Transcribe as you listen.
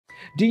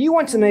Do you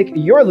want to make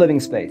your living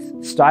space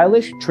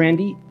stylish,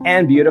 trendy,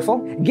 and beautiful?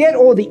 Get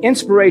all the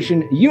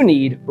inspiration you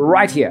need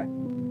right here.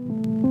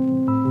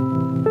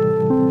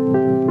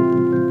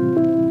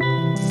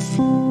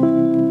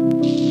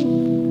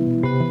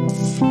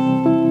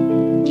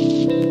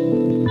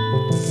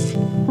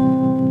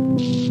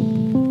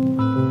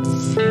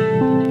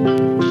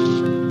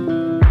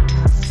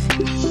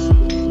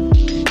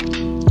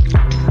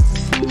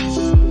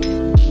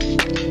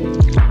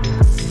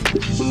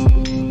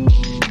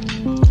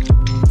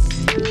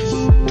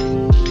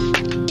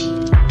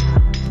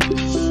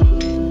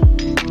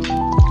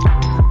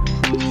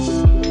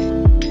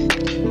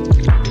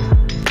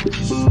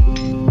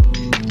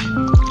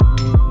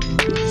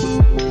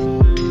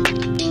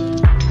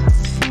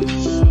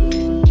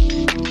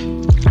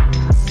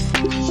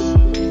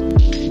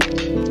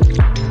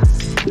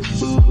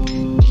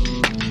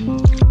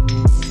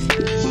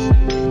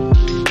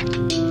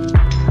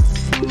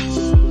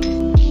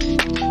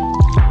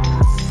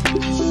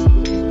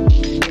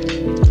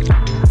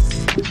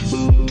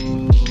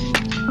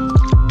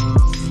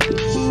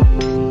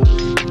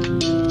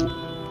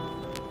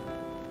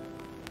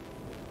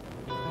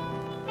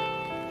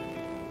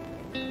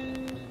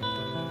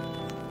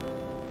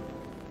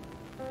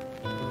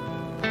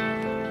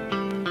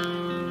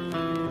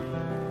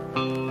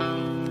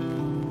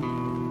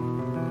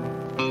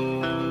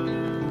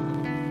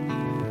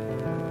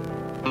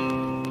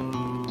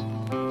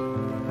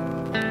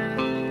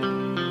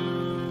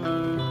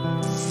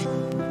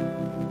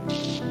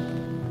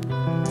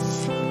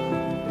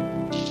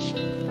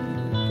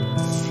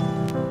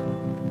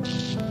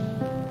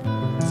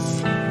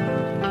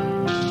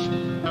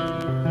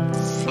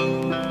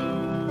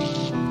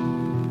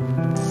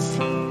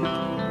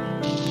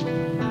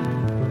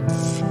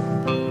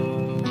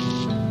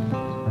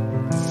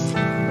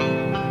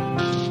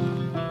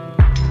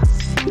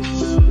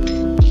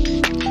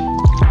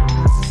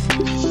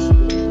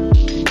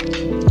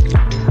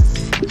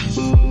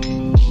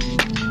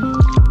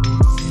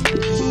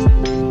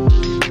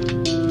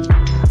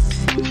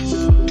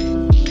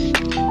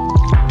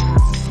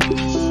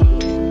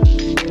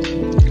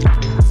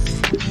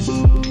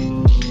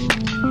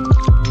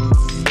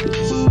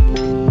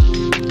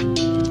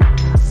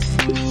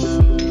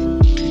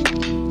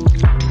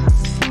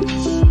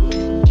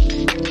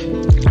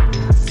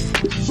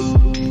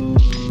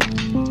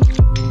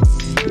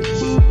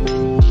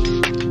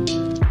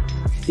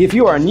 If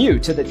you are new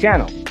to the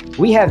channel,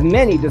 we have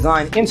many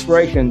design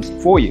inspirations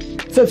for you.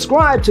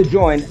 Subscribe to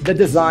join the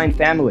design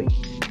family.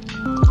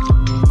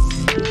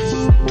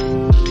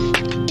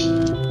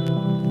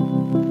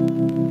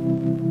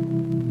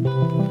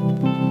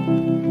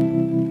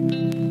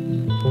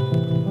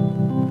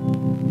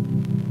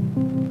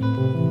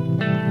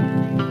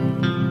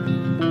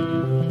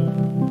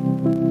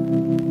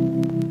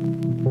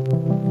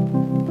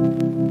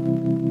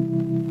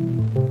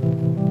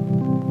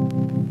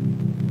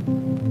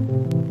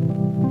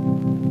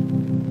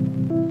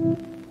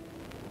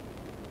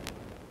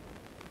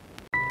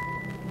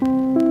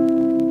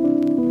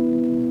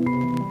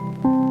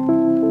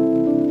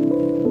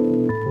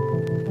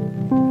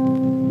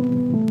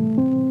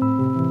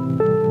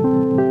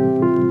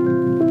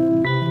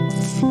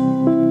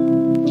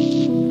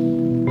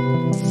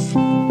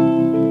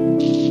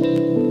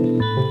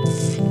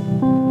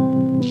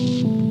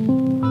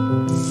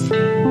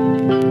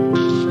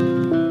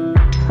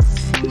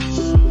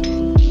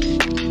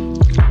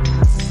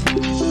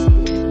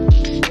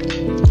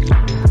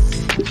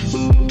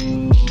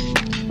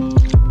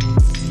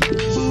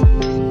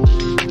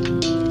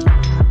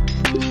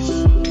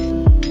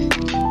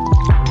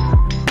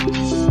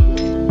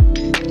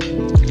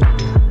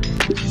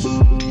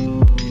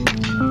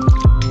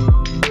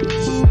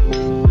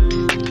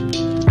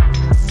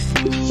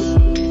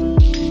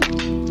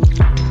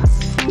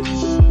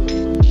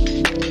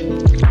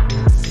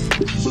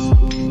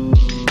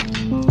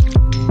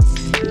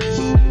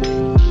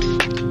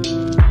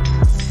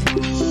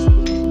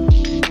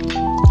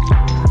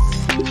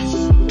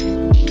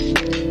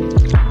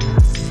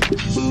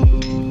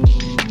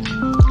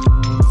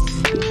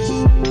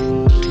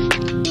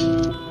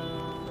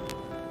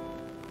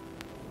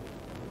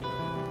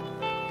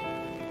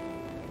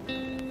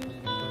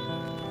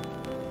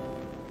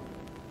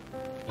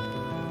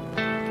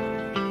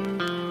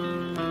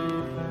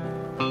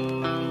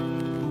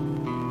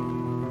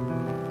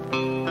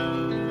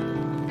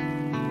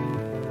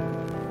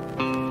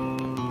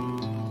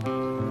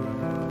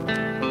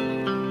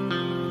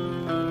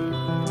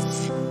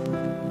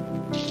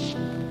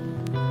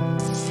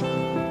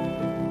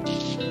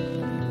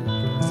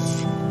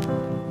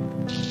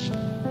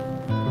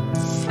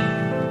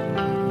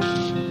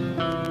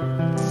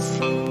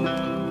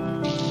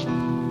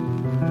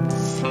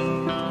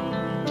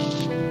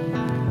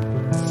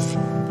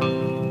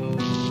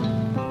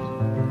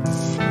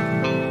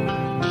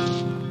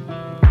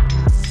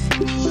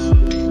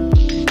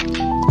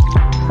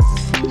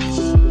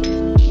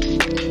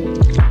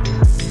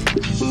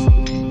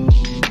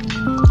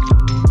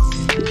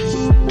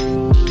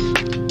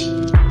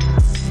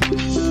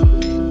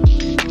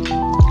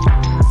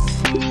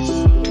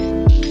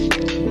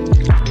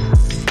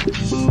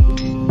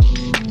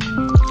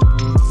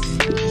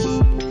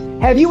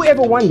 Have you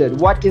ever wondered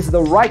what is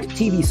the right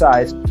TV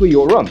size for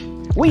your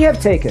room? We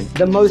have taken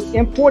the most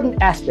important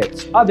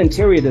aspects of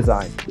interior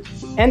design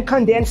and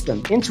condensed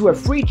them into a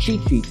free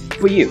cheat sheet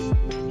for you.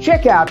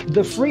 Check out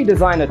the free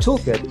designer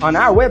toolkit on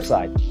our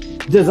website,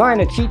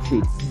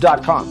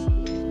 designercheatsheet.com.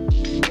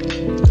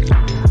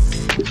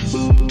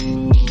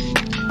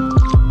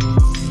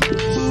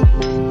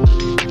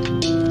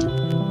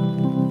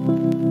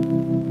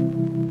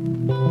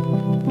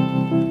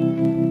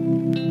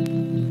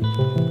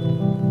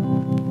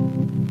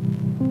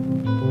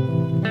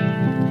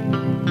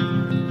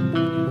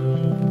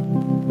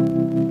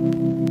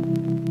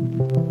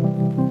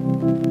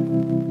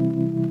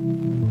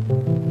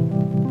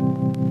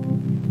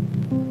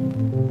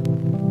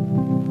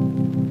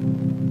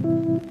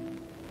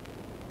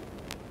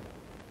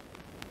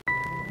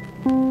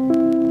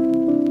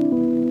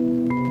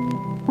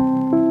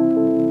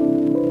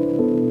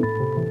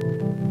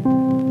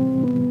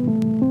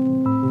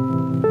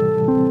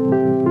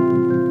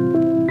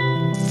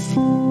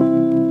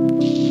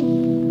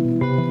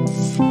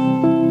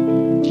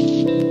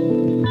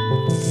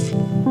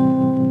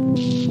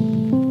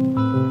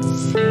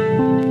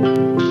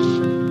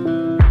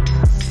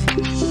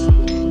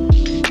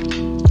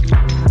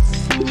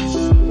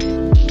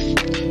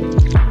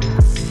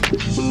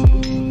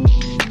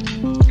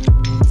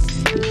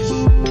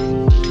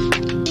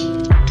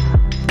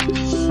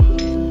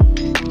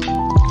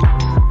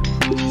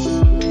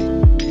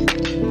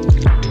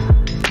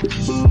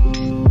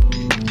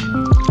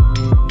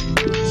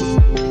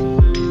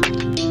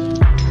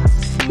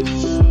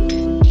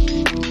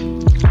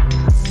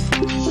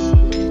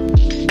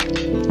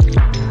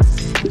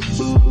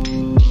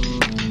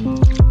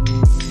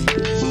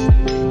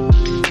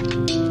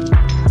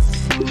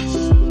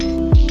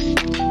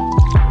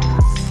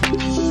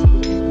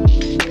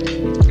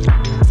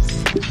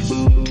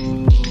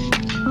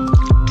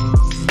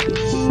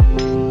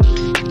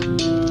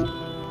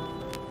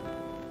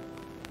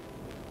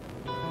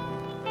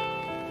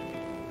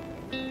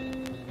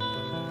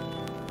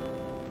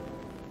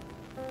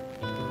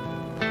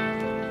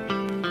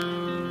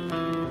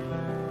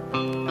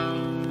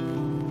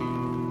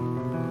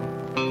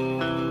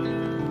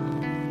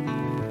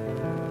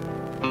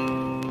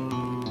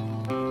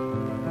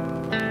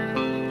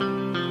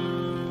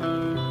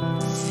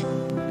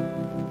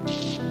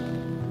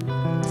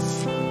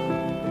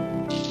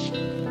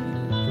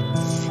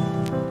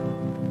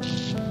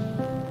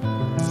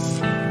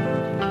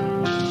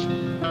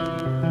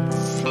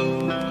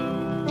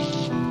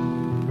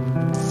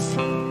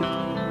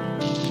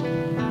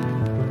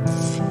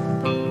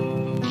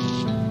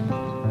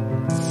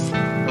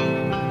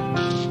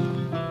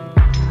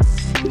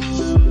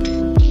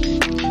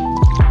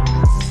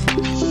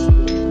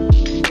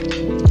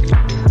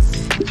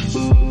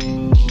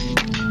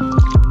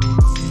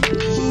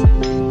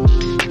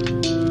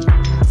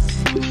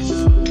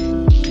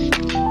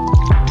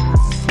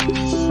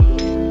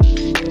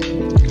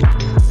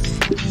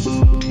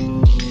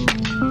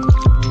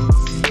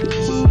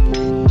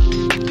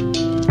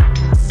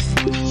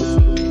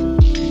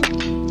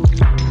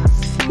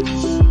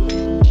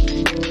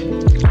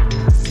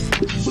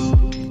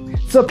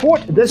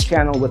 Support this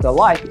channel with a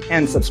like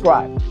and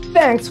subscribe.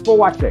 Thanks for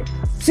watching.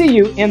 See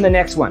you in the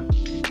next one.